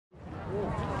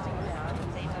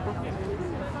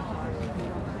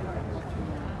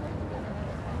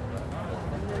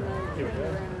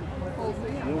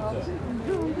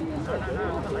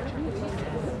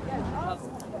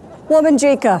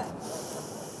Womanjika.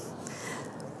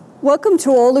 Welcome to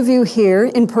all of you here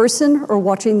in person or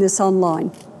watching this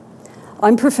online.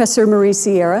 I'm Professor Marie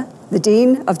Sierra, the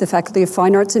Dean of the Faculty of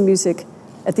Fine Arts and Music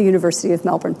at the University of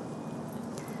Melbourne.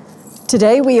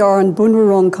 Today we are on Boon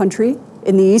Wurrung country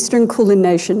in the Eastern Kulin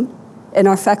Nation in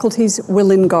our faculty's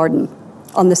Wilin Garden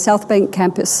on the South Bank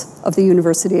campus of the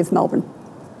University of Melbourne.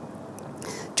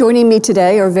 Joining me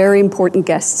today are very important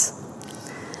guests.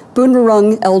 Boon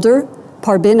Wurrung Elder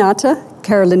Parbin-ata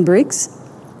Carolyn Briggs,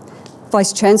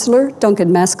 Vice-Chancellor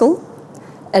Duncan Maskell,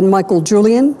 and Michael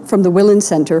Julian from the Wilin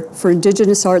Centre for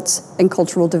Indigenous Arts and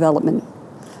Cultural Development.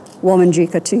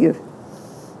 Womanjika to you.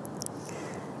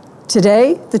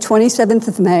 Today, the 27th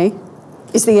of May,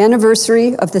 is the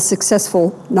anniversary of the successful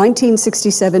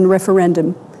 1967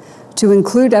 referendum to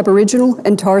include Aboriginal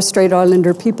and Torres Strait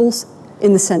Islander peoples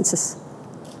in the census.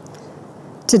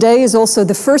 Today is also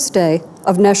the first day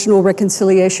of National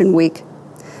Reconciliation Week,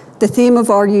 the theme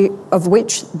of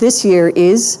which this year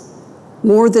is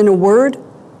More Than a Word,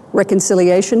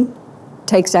 Reconciliation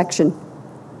Takes Action.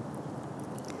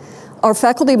 Our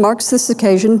faculty marks this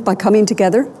occasion by coming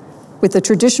together with the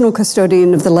traditional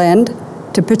custodian of the land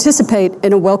to participate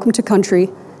in a welcome to country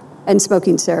and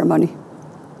smoking ceremony.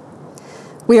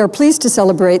 We are pleased to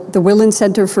celebrate the Wilin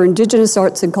Centre for Indigenous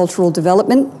Arts and Cultural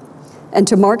Development and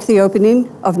to mark the opening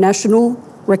of National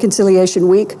Reconciliation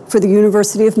Week for the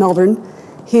University of Melbourne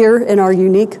here in our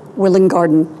unique Wilin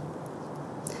Garden.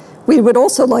 We would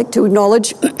also like to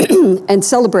acknowledge and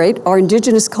celebrate our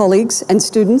Indigenous colleagues and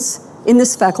students in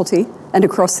this faculty and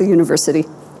across the university.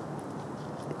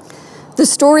 The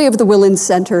story of the Wilin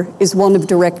Centre is one of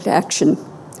direct action,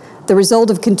 the result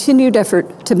of continued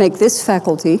effort to make this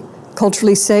faculty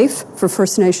culturally safe for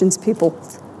First Nations people.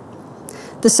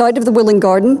 The site of the Wilin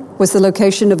Garden was the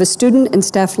location of a student and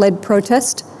staff-led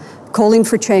protest calling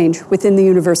for change within the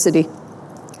university.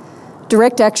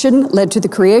 Direct action led to the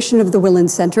creation of the Wilin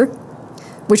Centre,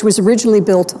 which was originally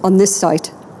built on this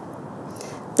site.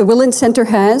 The Wilin Centre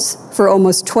has, for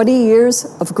almost 20 years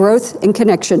of growth and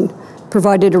connection,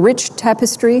 provided a rich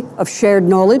tapestry of shared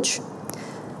knowledge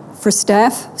for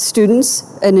staff, students,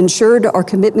 and ensured our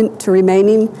commitment to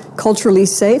remaining culturally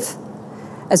safe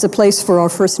as a place for our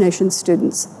First Nations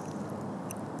students.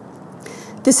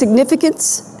 The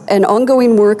significance and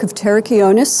ongoing work of Terry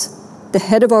Keonis, the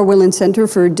head of our Wilin Centre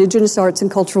for Indigenous Arts and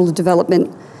Cultural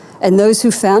Development, and those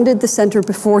who founded the centre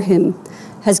before him,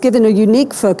 has given a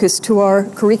unique focus to our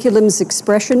curriculum's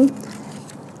expression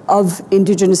of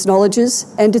Indigenous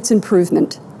knowledges and its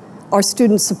improvement, our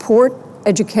student support,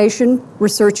 education,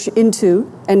 research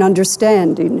into, and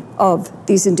understanding of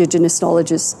these Indigenous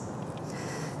knowledges.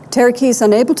 Terry is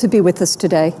unable to be with us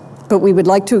today, but we would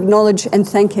like to acknowledge and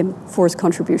thank him for his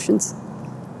contributions.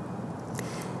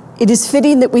 It is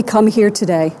fitting that we come here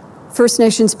today, First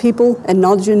Nations people and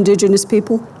non-Indigenous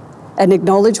people, and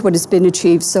acknowledge what has been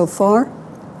achieved so far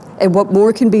and what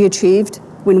more can be achieved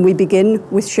when we begin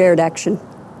with shared action.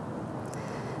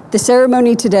 The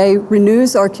ceremony today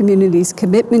renews our community's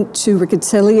commitment to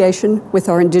reconciliation with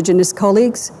our Indigenous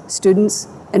colleagues, students,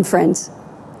 and friends.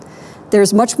 There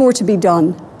is much more to be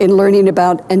done in learning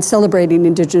about and celebrating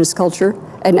Indigenous culture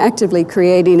and actively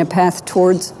creating a path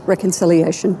towards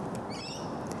reconciliation.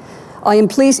 I am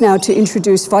pleased now to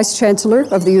introduce Vice-Chancellor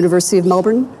of the University of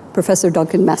Melbourne, Professor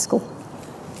Duncan Maskell.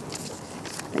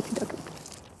 Thank you, Duncan.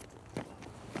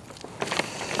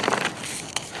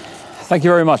 Thank you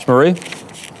very much, Marie.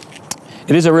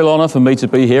 It is a real honour for me to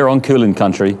be here on Kulin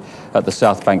country at the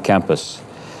South Bank campus.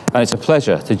 And it's a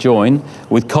pleasure to join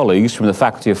with colleagues from the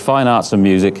Faculty of Fine Arts and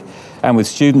Music and with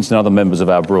students and other members of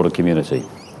our broader community.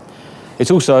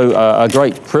 It's also a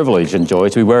great privilege and joy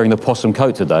to be wearing the possum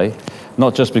coat today,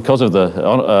 not just because of the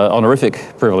honorific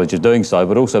privilege of doing so,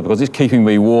 but also because it's keeping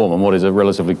me warm on what is a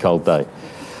relatively cold day.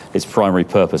 Its primary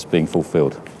purpose being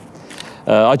fulfilled.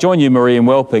 I join you, Marie, in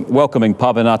welcoming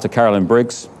Parbin-ata Carolyn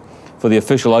Briggs for the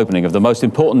official opening of the most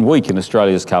important week in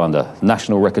Australia's calendar,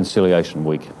 National Reconciliation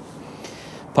Week.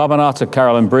 Parbin-ata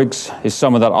Carolyn Briggs is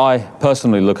someone that I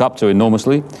personally look up to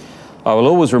enormously. I will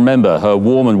always remember her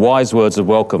warm and wise words of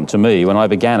welcome to me when I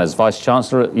began as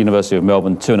Vice-Chancellor at the University of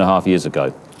Melbourne 2.5 years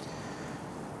ago.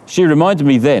 She reminded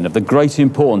me then of the great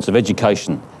importance of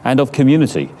education and of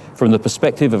community from the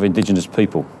perspective of Indigenous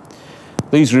people.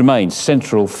 These remain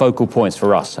central focal points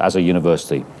for us as a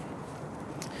university.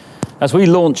 As we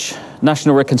launch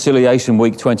National Reconciliation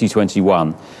Week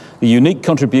 2021, the unique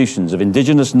contributions of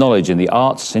Indigenous knowledge in the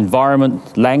arts,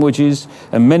 environment, languages,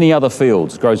 and many other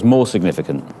fields grows more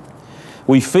significant.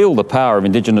 We feel the power of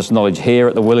Indigenous knowledge here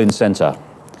at the Wilin Centre.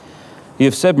 You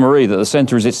have said, Marie, that the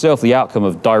centre is itself the outcome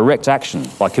of direct action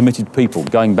by committed people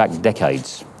going back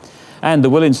decades. And the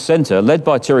Wilin Centre, led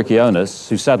by Tirikionis,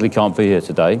 who sadly can't be here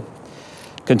today,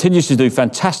 continues to do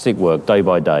fantastic work day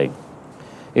by day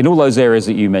in all those areas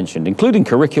that you mentioned, including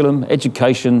curriculum,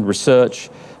 education,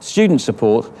 research, student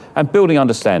support, and building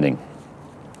understanding.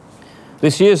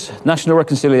 This year's National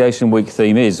Reconciliation Week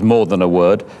theme is more than a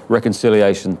word.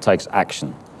 Reconciliation takes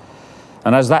action.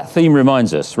 And as that theme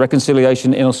reminds us,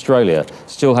 reconciliation in Australia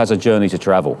still has a journey to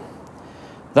travel.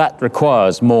 That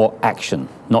requires more action,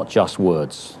 not just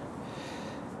words.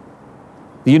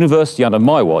 The university under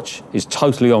my watch is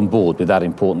totally on board with that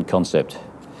important concept.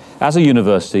 As a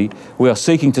university, we are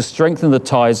seeking to strengthen the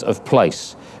ties of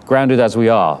place, grounded as we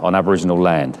are on Aboriginal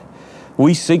land.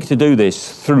 We seek to do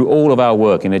this through all of our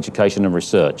work in education and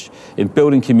research, in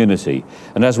building community,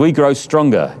 and as we grow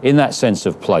stronger in that sense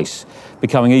of place,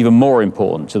 becoming even more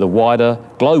important to the wider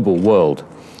global world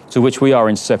to which we are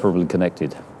inseparably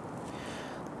connected.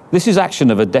 This is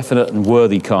action of a definite and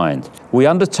worthy kind. We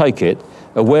undertake it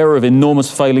aware of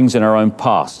enormous failings in our own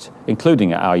past,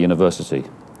 including at our university.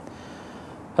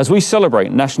 As we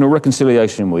celebrate National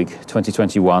Reconciliation Week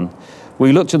 2021,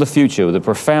 we look to the future with a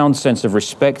profound sense of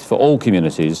respect for all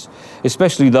communities,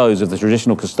 especially those of the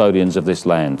traditional custodians of this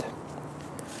land.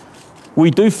 We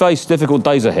do face difficult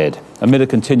days ahead amid a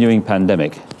continuing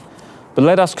pandemic, but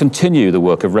let us continue the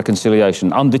work of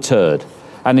reconciliation undeterred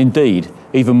and indeed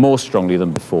even more strongly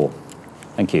than before.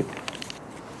 Thank you.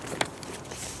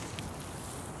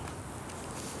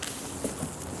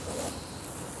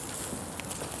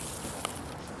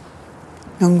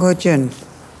 Ngojin,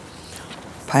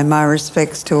 pay my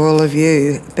respects to all of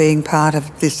you being part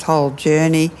of this whole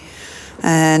journey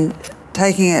and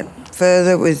taking it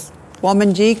further with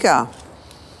Wominjeka.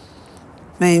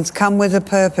 Means come with a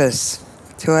purpose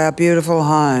to our beautiful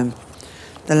home,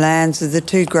 the lands of the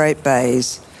two Great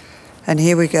Bays. And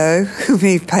here we go,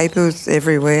 we have papers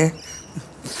everywhere.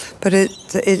 But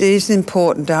it is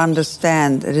important to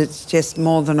understand that it's just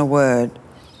more than a word.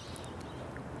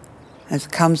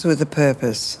 It comes with a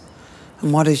purpose.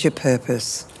 And what is your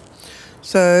purpose?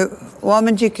 So,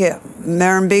 Wominjeka,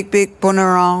 Marambik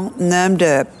Bunarong,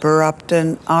 Namda,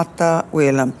 Parbin-ata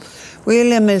Wilin.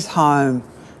 Wilin is home.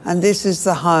 And this is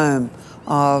the home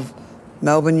of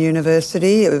Melbourne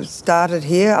University. It started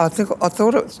here. I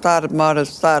thought it might have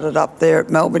started up there at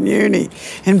Melbourne Uni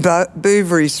in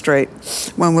Bouverie Street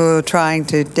when we were trying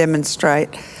to demonstrate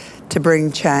to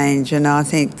bring change. And I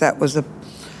think that was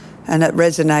and it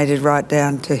resonated right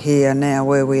down to here now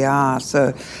where we are.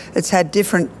 So it's had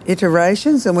different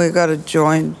iterations, and we've got a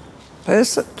joint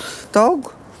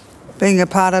dog being a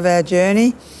part of our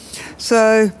journey.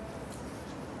 So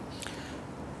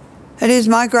it is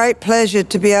my great pleasure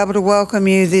to be able to welcome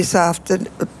you this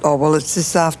afternoon. Oh, well, it's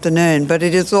this afternoon, but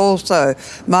it is also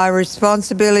my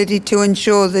responsibility to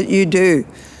ensure that you do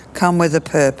come with a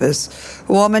purpose.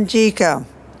 Wominjeka,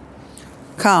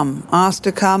 come, ask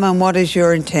to come, and what is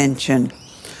your intention?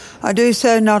 I do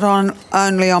so not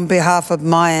only on behalf of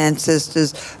my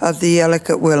ancestors of the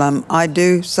Yalukit Wilin, I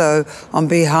do so on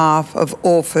behalf of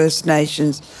all First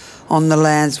Nations on the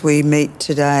lands we meet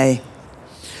today.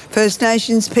 First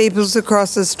Nations peoples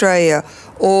across Australia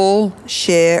all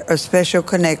share a special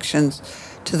connections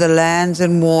to the lands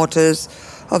and waters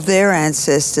of their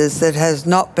ancestors that has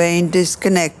not been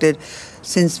disconnected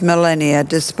since millennia,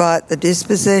 despite the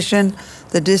dispossession,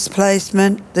 the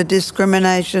displacement, the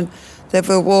discrimination that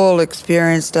we've all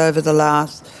experienced over the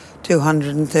last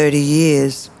 230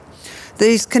 years.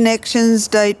 These connections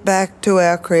date back to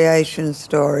our creation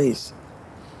stories.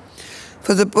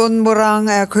 For the Wurrung,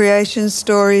 our creation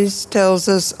stories tells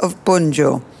us of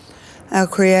Bunjil, our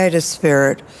creator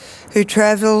spirit, who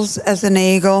travels as an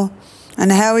eagle,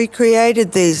 and how he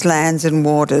created these lands and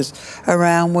waters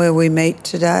around where we meet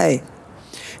today.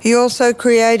 He also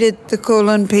created the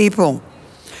Kulin people,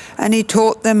 and he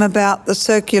taught them about the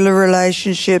circular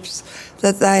relationships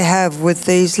that they have with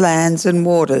these lands and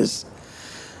waters.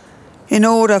 In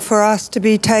order for us to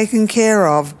be taken care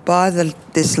of by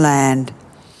this land,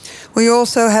 we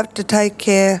also have to take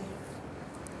care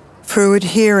through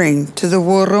adhering to the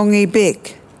Wurrung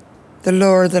Bik, the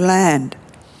law of the land.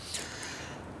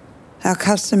 Our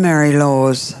customary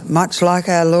laws, much like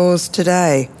our laws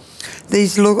today,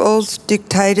 these laws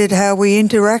dictated how we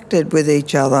interacted with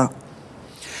each other,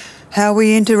 how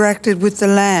we interacted with the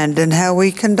land, and how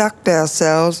we conduct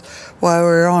ourselves while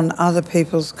we're on other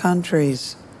people's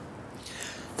countries.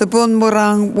 The Boon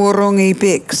Wurrung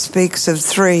Bik speaks of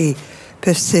 3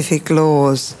 Pacific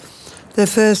laws. The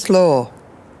first law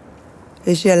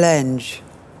is Yalanj,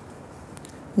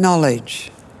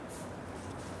 knowledge.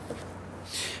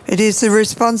 It is the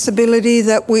responsibility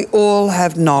that we all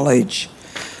have knowledge.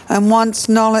 And once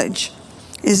knowledge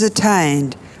is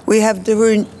attained, we have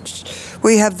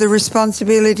the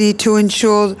responsibility to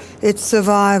ensure its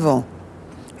survival,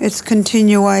 its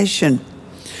continuation.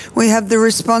 We have the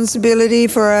responsibility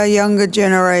for our younger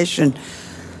generation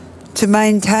to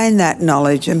maintain that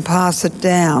knowledge and pass it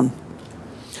down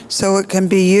so it can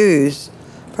be used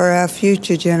for our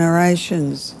future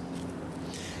generations.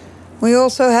 We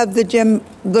also have the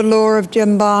law of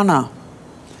Jambana.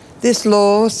 This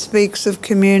law speaks of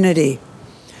community,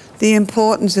 the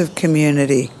importance of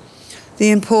community, the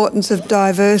importance of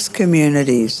diverse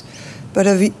communities, but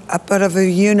of a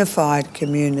unified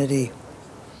community.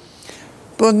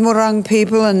 Boon Wurrung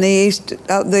people in the east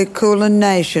of the Kulin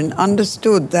nation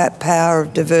understood that power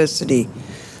of diversity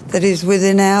that is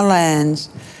within our lands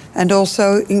and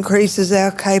also increases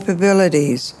our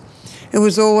capabilities. It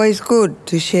was always good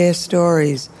to share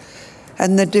stories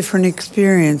and the different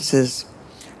experiences.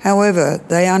 However,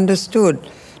 they understood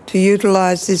to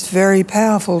utilise this very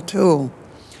powerful tool.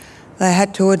 They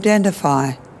had to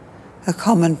identify a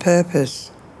common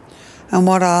purpose. And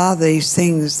what are these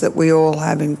things that we all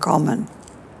have in common?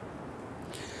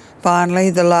 Finally,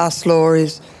 the last law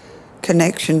is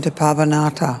connection to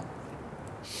Parbin-ata,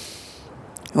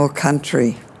 or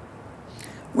country.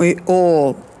 We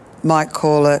all might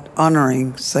call it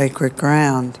honouring sacred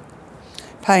ground,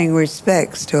 paying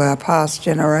respects to our past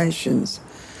generations,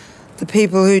 the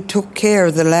people who took care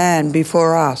of the land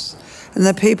before us, and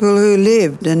the people who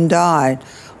lived and died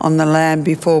on the land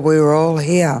before we were all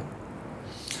here.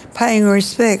 Paying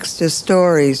respects to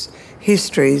stories,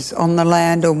 histories on the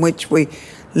land on which we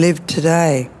live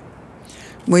today.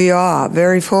 We are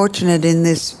very fortunate in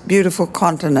this beautiful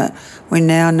continent we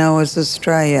now know as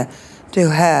Australia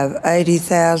to have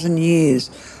 80,000 years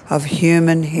of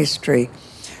human history,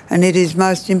 and it is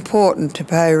most important to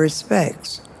pay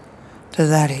respects to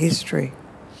that history.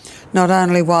 Not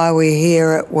only while we're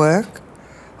here at work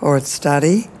or at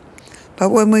study,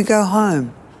 but when we go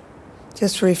home,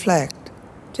 just reflect,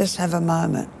 just have a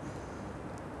moment.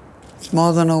 It's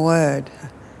more than a word.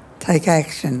 Take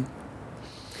action.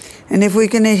 And if we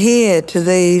can adhere to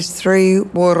these three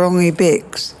Wurrungi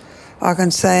biks, I can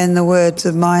say in the words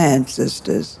of my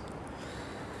ancestors,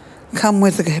 come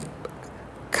with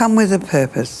a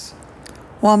purpose.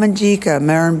 Wamanjika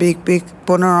Marambik Bik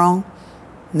Bunarong,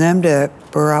 Namder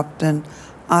Barupton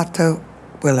Ata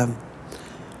Wilin.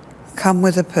 Come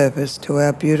with a purpose to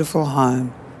our beautiful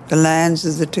home, the lands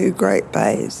of the two great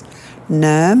bays,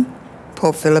 Nam,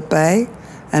 Port Phillip Bay,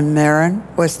 and Merrin,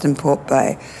 Western Port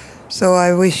Bay. So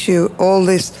I wish you all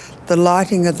this, the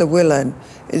lighting of the Wilin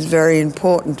is very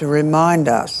important to remind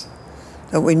us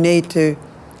that we need to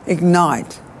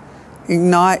ignite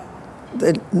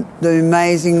the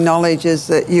amazing knowledges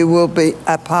that you will be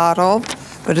a part of,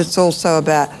 but it's also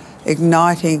about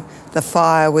igniting the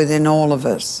fire within all of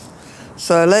us.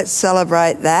 So let's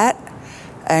celebrate that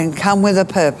and come with a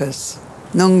purpose.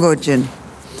 Nungujin.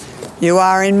 You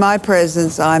are in my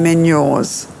presence, I'm in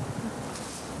yours.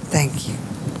 Thank you.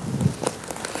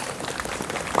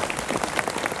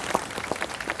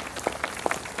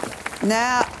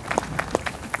 Now,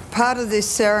 part of this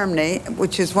ceremony,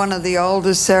 which is one of the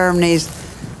oldest ceremonies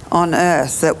on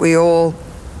earth that we all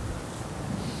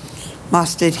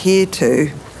must adhere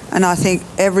to, and I think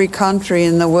every country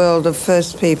in the world of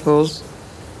First Peoples,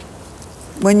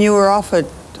 when you were offered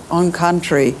on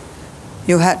country,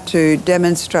 you had to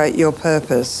demonstrate your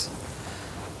purpose.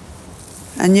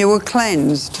 And you were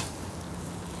cleansed,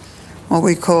 what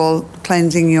we call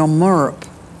cleansing your murup.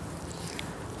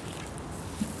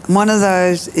 One of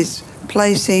those is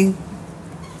placing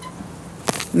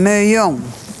Wurrung.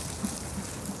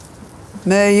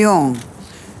 Wurrung.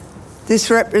 This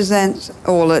represents,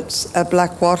 it's a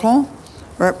black wattle,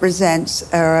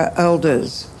 represents our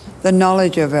elders, the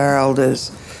knowledge of our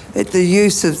elders, the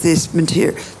use of this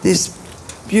material, this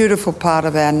beautiful part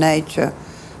of our nature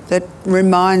that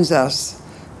reminds us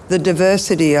the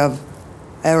diversity of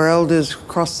our elders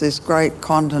across this great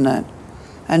continent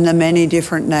and the many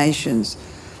different nations.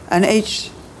 And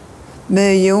each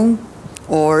Wurrung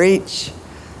or each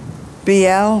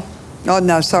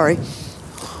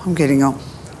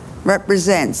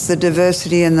represents the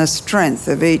diversity and the strength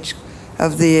of each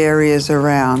of the areas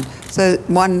around. So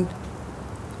one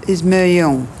is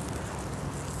Wurrung.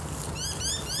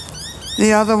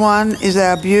 The other one is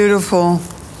our beautiful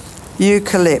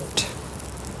eucalypt,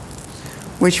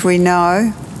 which we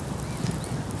know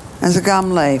as a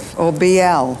gum leaf, or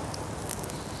BL.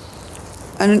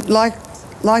 And like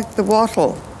the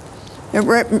wattle, it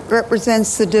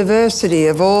represents the diversity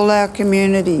of all our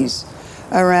communities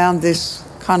around this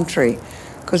country,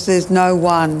 because there's no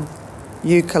one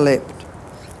eucalypt.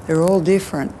 They're all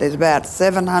different. There's about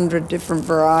 700 different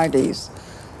varieties.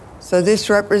 So this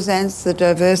represents the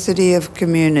diversity of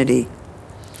community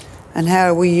and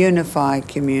how we unify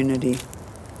community.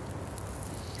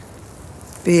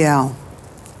 BL.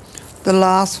 The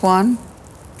last one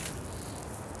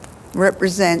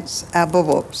represents our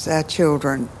bubbups, our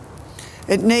children.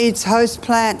 It needs host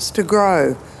plants to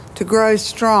grow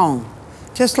strong,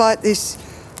 just like this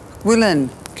Wilin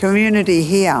community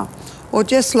here, or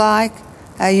just like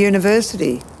our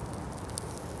university,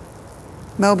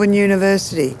 Melbourne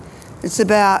University. It's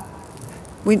about,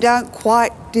 we don't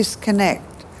quite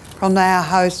disconnect from our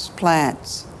host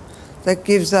plants. That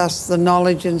gives us the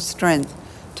knowledge and strength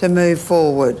to move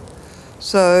forward.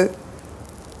 So,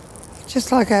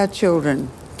 just like our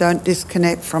children, don't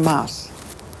disconnect from us.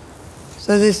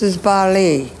 So this is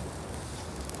Bali,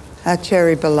 our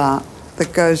cherry balat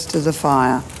that goes to the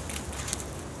fire.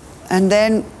 And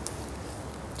then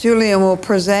Julian will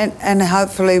present, and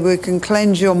hopefully we can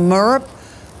cleanse your murrup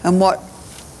and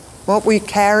what we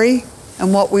carry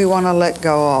and what we want to let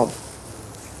go of.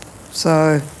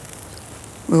 So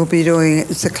we'll be doing,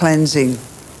 it's a cleansing.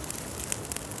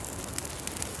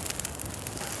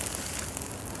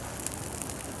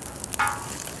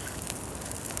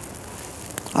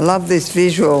 I love this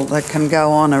visual that can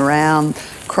go on around,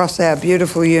 across our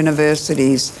beautiful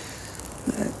universities,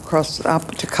 across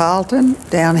up to Carlton,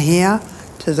 down here,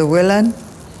 to the Wilin,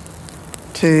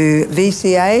 to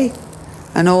VCA,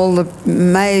 and all the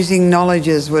amazing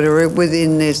knowledges that are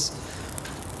within this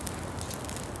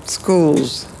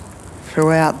schools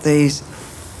throughout these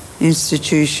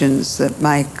institutions that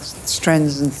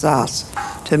strengthens us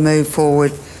to move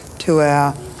forward to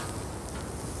our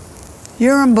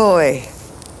Wurrung boy,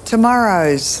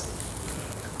 tomorrow's.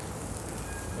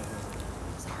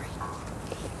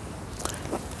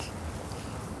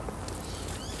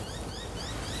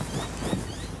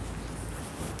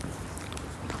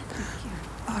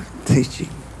 Teaching.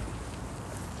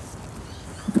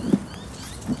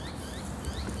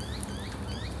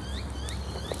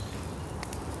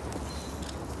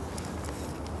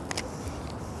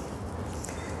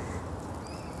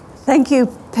 Thank you,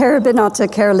 Parbin-ata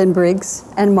Carolyn Briggs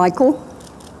and Michael,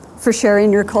 for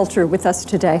sharing your culture with us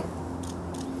today.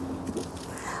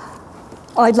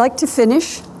 I'd like to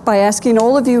finish by asking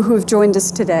all of you who have joined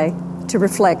us today to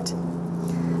reflect,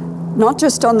 not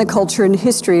just on the culture and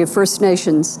history of First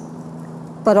Nations,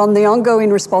 but on the ongoing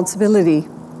responsibility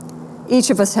each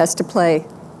of us has to play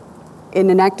in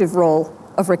an active role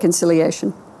of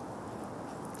reconciliation.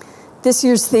 This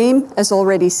year's theme, as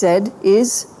already said,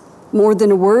 is more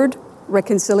than a word,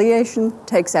 reconciliation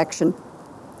takes action.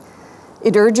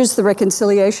 It urges the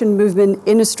reconciliation movement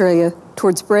in Australia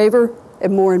towards braver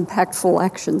and more impactful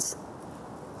actions.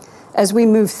 As we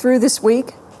move through this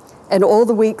week and all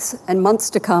the weeks and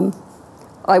months to come,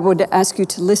 I would ask you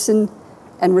to listen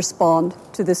and respond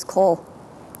to this call.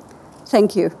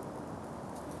 Thank you.